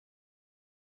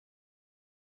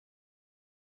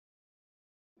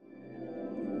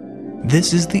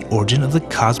this is the origin of the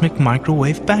cosmic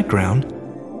microwave background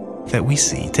that we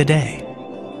see today.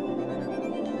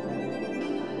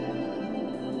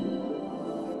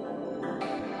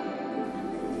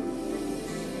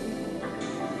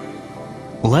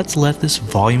 Let's let this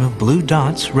volume of blue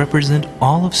dots represent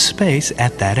all of space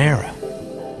at that era.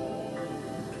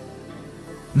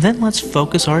 Then let's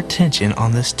focus our attention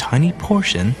on this tiny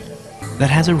portion that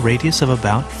has a radius of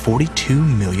about 42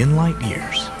 million light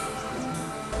years.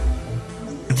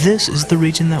 This is the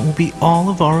region that will be all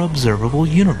of our observable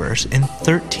universe in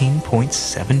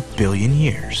 13.7 billion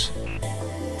years.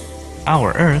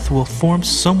 Our Earth will form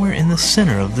somewhere in the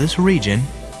center of this region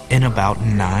in about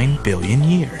 9 billion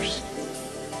years.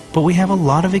 But we have a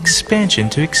lot of expansion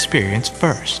to experience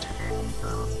first.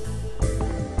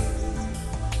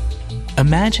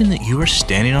 Imagine that you are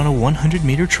standing on a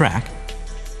 100-meter track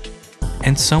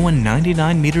and someone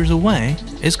 99 meters away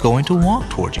is going to walk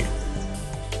toward you.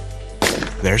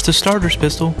 There's the starter's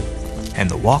pistol, and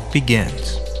the walk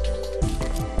begins.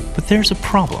 But there's a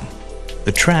problem.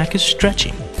 The track is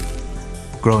stretching,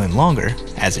 growing longer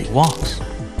as he walks.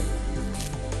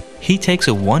 He takes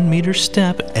a 1-meter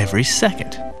step every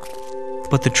second,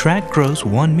 but the track grows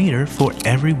 1 meter for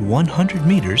every 100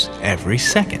 meters every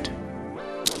second.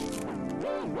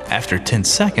 After 10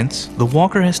 seconds, the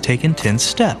walker has taken 10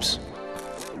 steps,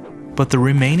 but the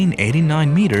remaining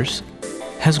 89 meters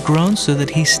has grown so that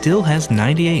he still has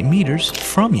 98 meters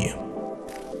from you.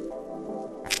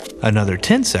 Another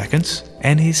 10 seconds,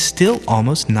 and he's still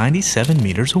almost 97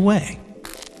 meters away.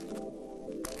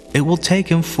 It will take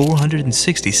him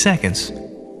 460 seconds,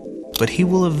 but he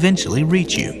will eventually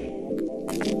reach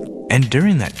you. And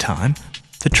during that time,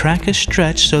 the track is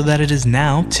stretched so that it is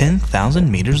now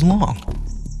 10,000 meters long.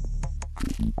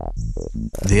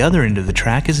 The other end of the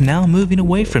track is now moving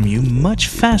away from you much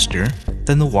faster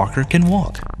than the walker can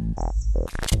walk.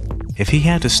 If he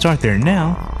had to start there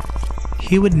now,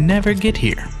 he would never get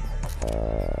here.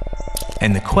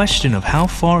 And the question of how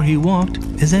far he walked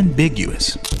is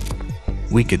ambiguous.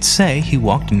 We could say he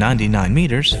walked 99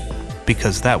 meters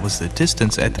because that was the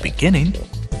distance at the beginning,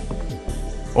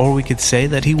 or we could say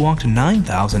that he walked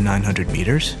 9,900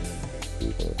 meters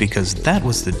because that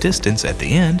was the distance at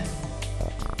the end,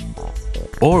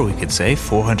 or we could say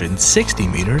 460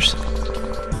 meters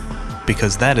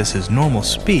because that is his normal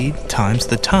speed times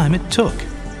the time it took.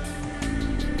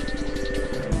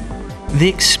 The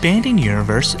expanding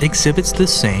universe exhibits the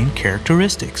same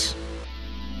characteristics.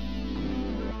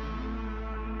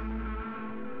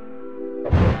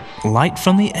 Light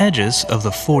from the edges of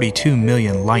the 42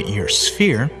 million light-year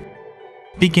sphere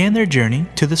began their journey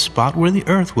to the spot where the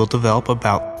Earth will develop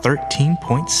about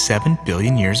 13.7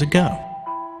 billion years ago.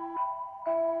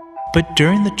 But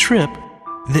during the trip,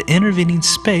 the intervening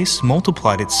space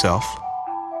multiplied itself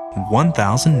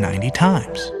 1,090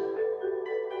 times.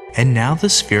 And now the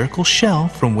spherical shell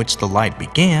from which the light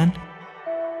began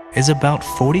is about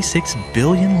 46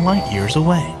 billion light years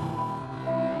away.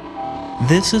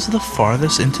 This is the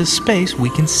farthest into space we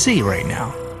can see right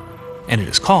now, and it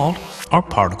is called our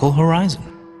particle horizon.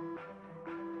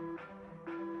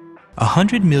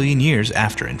 100 million years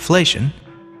after inflation,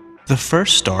 the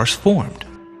first stars formed.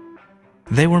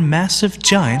 They were massive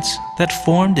giants that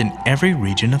formed in every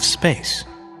region of space,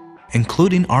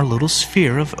 including our little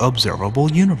sphere of observable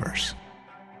universe.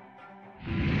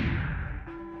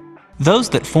 Those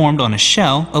that formed on a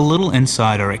shell a little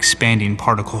inside our expanding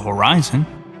particle horizon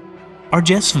are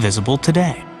just visible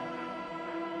today.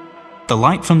 The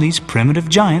light from these primitive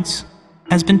giants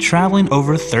has been traveling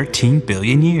over 13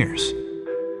 billion years.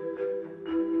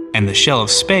 And the shell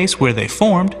of space where they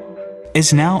formed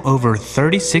is now over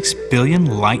 36 billion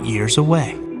light years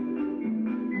away.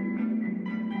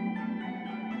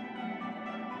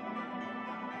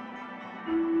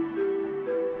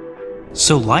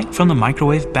 So light from the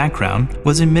microwave background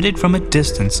was emitted from a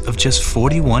distance of just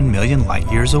 41 million light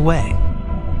years away.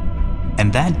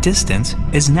 And that distance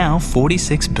is now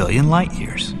 46 billion light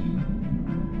years.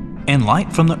 And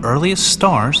light from the earliest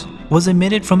stars was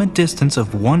emitted from a distance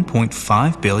of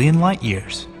 1.5 billion light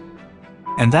years.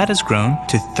 And that has grown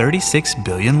to 36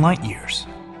 billion light years.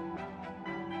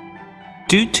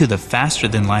 Due to the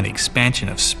faster-than-light expansion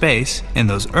of space in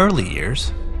those early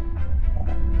years,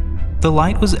 the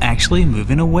light was actually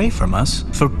moving away from us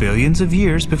for billions of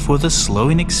years before the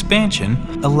slowing expansion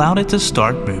allowed it to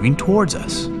start moving towards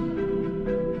us.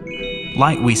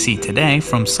 Light we see today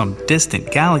from some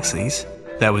distant galaxies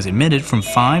that was emitted from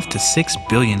 5 to 6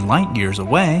 billion light years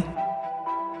away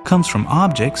comes from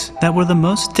objects that were the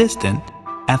most distant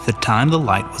at the time the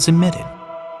light was emitted.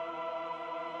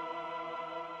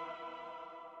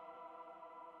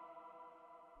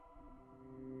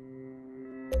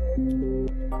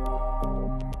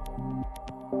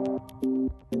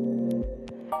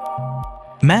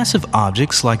 Massive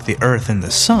objects like the Earth and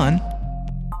the Sun,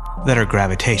 that are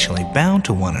gravitationally bound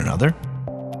to one another,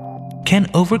 can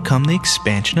overcome the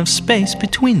expansion of space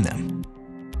between them.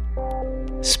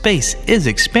 Space is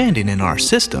expanding in our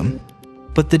system,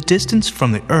 but the distance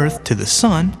from the Earth to the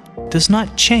Sun does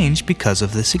not change because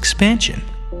of this expansion.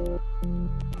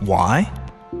 Why?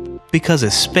 Because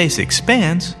as space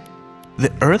expands,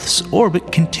 the Earth's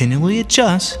orbit continually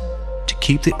adjusts to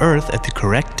keep the Earth at the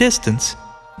correct distance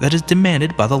that is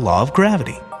demanded by the law of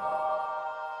gravity.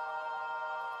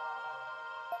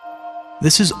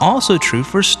 This is also true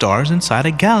for stars inside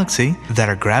a galaxy that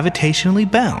are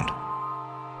gravitationally bound,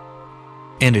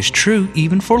 and is true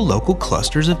even for local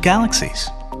clusters of galaxies.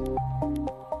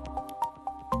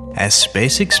 As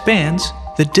space expands,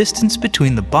 the distance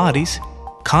between the bodies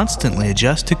constantly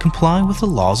adjusts to comply with the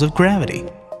laws of gravity.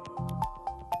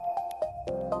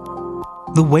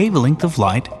 The wavelength of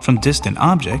light from distant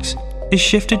objects is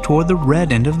shifted toward the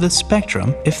red end of the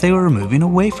spectrum if they were moving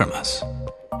away from us.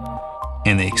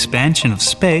 And the expansion of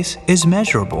space is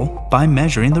measurable by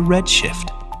measuring the redshift.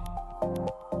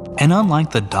 And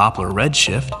unlike the Doppler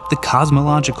redshift, the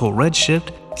cosmological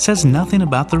redshift says nothing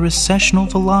about the recessional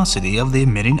velocity of the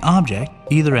emitting object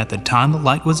either at the time the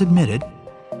light was emitted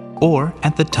or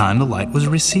at the time the light was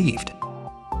received.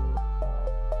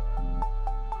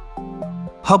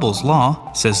 Hubble's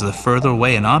law says the further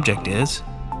away an object is,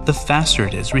 the faster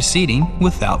it is receding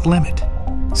without limit.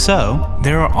 So,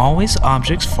 there are always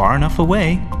objects far enough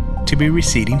away to be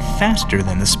receding faster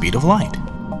than the speed of light.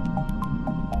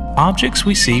 Objects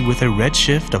we see with a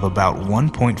redshift of about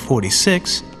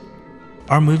 1.46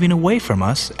 are moving away from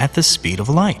us at the speed of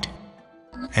light,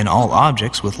 and all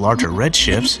objects with larger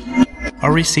redshifts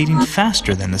are receding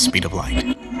faster than the speed of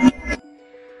light.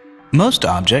 Most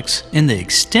objects in the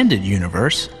extended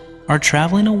universe are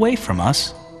traveling away from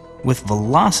us with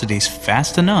velocities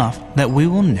fast enough that we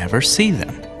will never see them.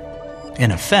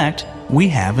 In effect, we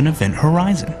have an event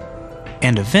horizon,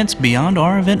 and events beyond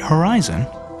our event horizon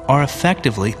are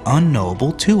effectively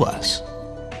unknowable to us.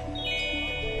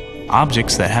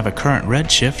 Objects that have a current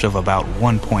redshift of about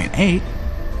 1.8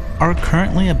 are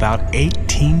currently about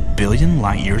 18 billion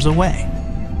light-years away,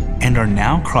 and are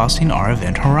now crossing our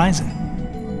event horizon,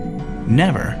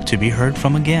 never to be heard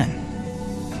from again.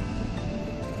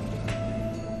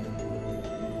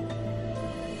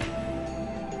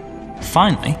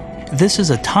 Finally, this is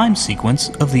a time sequence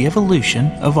of the evolution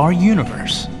of our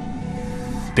universe.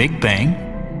 Big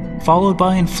Bang, followed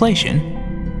by inflation,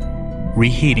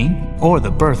 reheating or the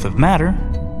birth of matter,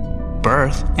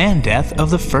 birth and death of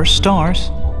the first stars,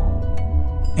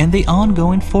 and the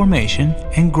ongoing formation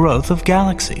and growth of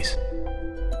galaxies.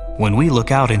 When we look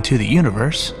out into the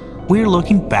universe, we are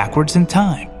looking backwards in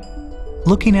time,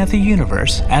 looking at the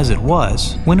universe as it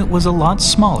was when it was a lot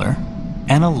smaller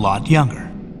and a lot younger.